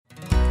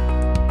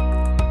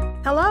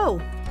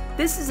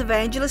This is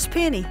Evangelist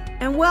Penny,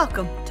 and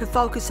welcome to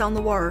Focus on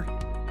the Word.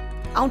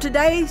 On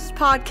today's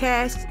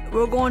podcast,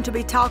 we're going to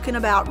be talking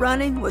about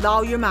running with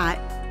all your might.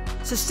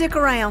 So stick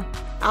around.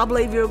 I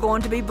believe you're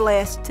going to be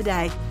blessed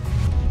today.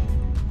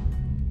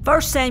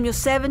 1 Samuel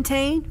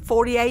 17,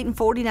 48 and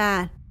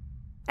 49.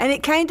 And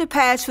it came to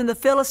pass when the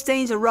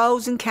Philistines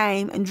arose and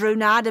came and drew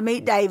nigh to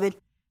meet David,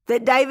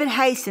 that David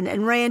hastened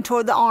and ran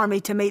toward the army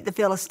to meet the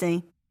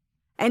Philistine.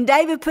 And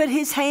David put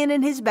his hand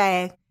in his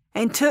bag,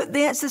 and took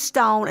thence a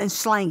stone and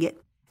slang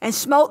it, and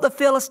smote the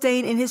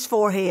Philistine in his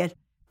forehead,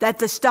 that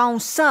the stone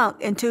sunk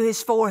into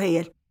his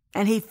forehead,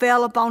 and he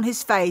fell upon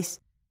his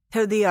face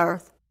to the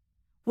earth.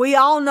 We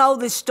all know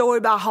this story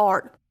by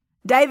heart.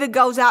 David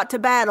goes out to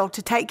battle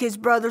to take his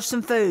brothers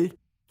some food,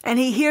 and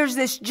he hears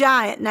this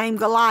giant named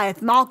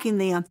Goliath mocking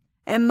them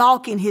and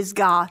mocking his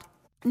God.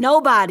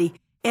 Nobody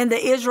in the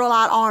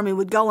Israelite army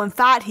would go and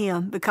fight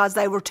him because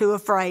they were too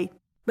afraid.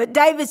 But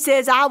David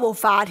says, I will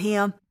fight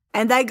him,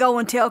 and they go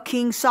and tell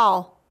King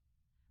Saul.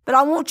 But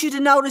I want you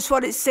to notice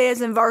what it says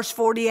in verse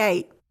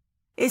 48.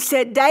 It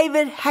said,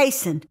 David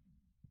hastened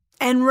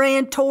and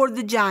ran toward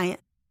the giant.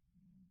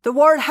 The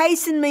word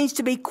hasten means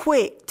to be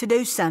quick to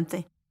do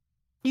something.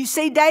 You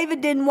see,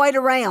 David didn't wait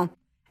around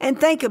and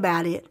think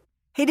about it.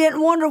 He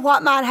didn't wonder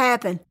what might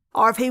happen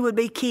or if he would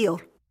be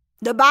killed.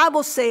 The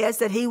Bible says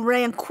that he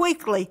ran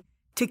quickly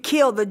to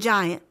kill the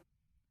giant.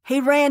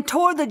 He ran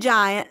toward the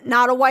giant,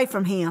 not away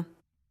from him.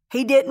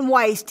 He didn't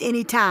waste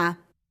any time.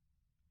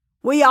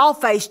 We all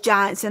face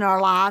giants in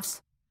our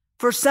lives.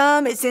 For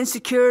some, it's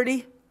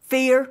insecurity,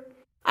 fear,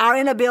 our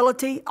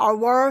inability, our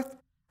worth,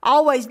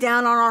 always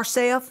down on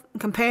ourselves,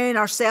 comparing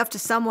ourselves to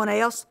someone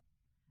else.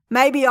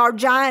 Maybe our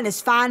giant is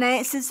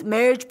finances,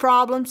 marriage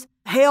problems,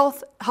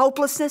 health,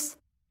 hopelessness.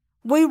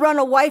 We run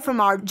away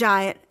from our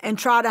giant and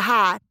try to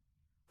hide.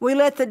 We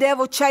let the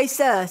devil chase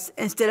us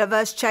instead of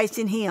us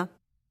chasing him.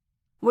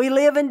 We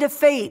live in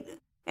defeat,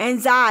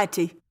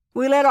 anxiety.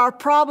 We let our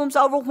problems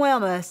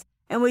overwhelm us,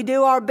 and we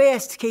do our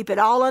best to keep it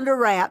all under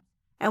wraps,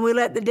 and we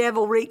let the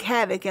devil wreak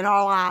havoc in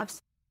our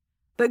lives.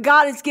 But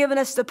God has given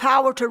us the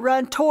power to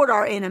run toward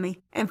our enemy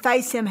and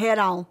face him head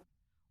on.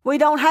 We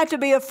don't have to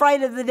be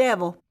afraid of the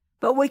devil,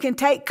 but we can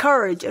take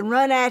courage and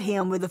run at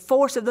him with the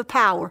force of the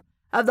power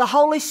of the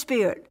Holy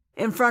Spirit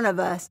in front of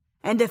us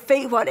and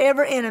defeat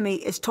whatever enemy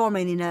is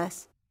tormenting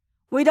us.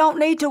 We don't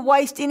need to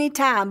waste any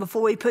time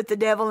before we put the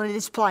devil in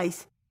his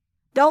place.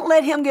 Don't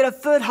let him get a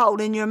foothold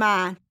in your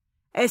mind.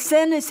 As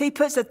soon as he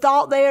puts a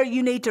thought there,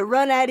 you need to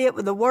run at it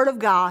with the Word of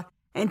God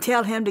and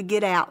tell him to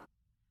get out.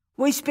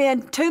 We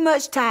spend too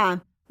much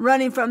time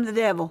running from the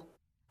devil.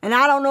 And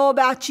I don't know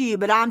about you,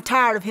 but I'm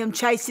tired of him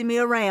chasing me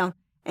around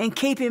and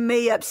keeping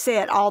me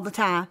upset all the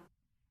time.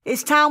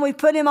 It's time we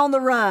put him on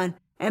the run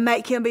and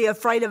make him be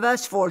afraid of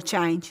us for a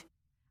change.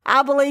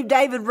 I believe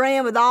David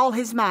ran with all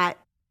his might.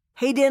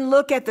 He didn't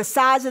look at the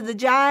size of the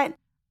giant,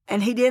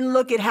 and he didn't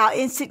look at how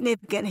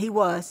insignificant he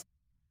was.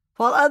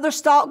 While others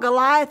thought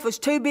Goliath was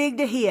too big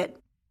to hit,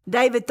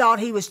 David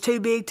thought he was too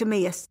big to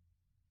miss.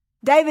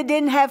 David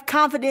didn't have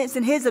confidence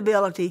in his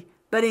ability,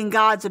 but in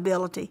God's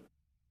ability.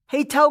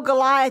 He told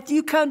Goliath,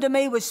 you come to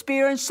me with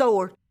spear and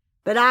sword,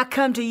 but I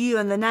come to you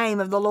in the name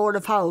of the Lord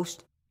of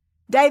hosts.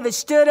 David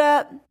stood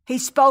up, he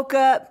spoke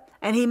up,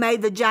 and he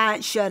made the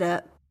giant shut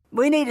up.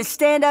 We need to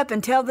stand up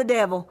and tell the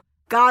devil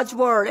God's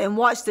word and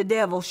watch the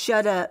devil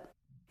shut up.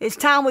 It's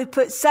time we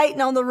put Satan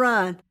on the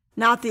run,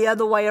 not the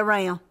other way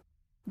around.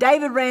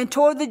 David ran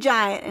toward the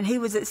giant, and he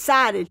was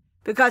excited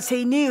because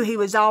he knew he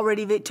was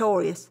already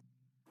victorious.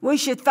 We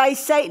should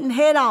face Satan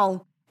head on,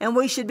 and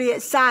we should be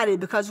excited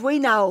because we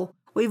know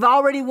we've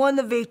already won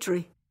the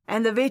victory,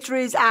 and the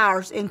victory is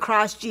ours in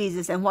Christ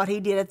Jesus and what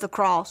he did at the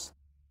cross.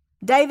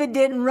 David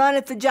didn't run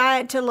at the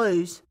giant to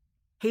lose.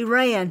 He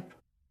ran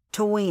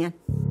to win.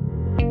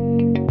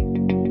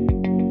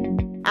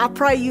 I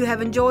pray you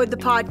have enjoyed the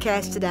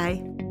podcast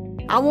today.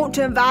 I want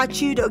to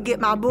invite you to get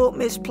my book,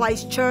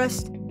 Misplaced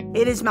Trust.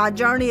 It is my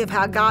journey of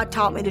how God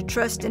taught me to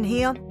trust in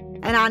him,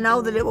 and I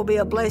know that it will be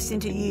a blessing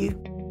to you.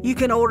 You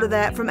can order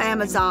that from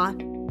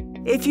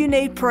Amazon. If you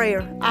need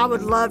prayer, I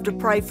would love to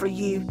pray for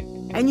you,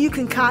 and you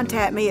can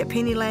contact me at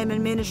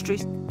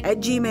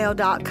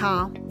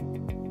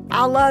pennylandmanministries@gmail.com.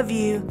 I love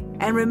you,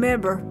 and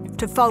remember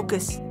to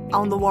focus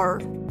on the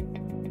Word.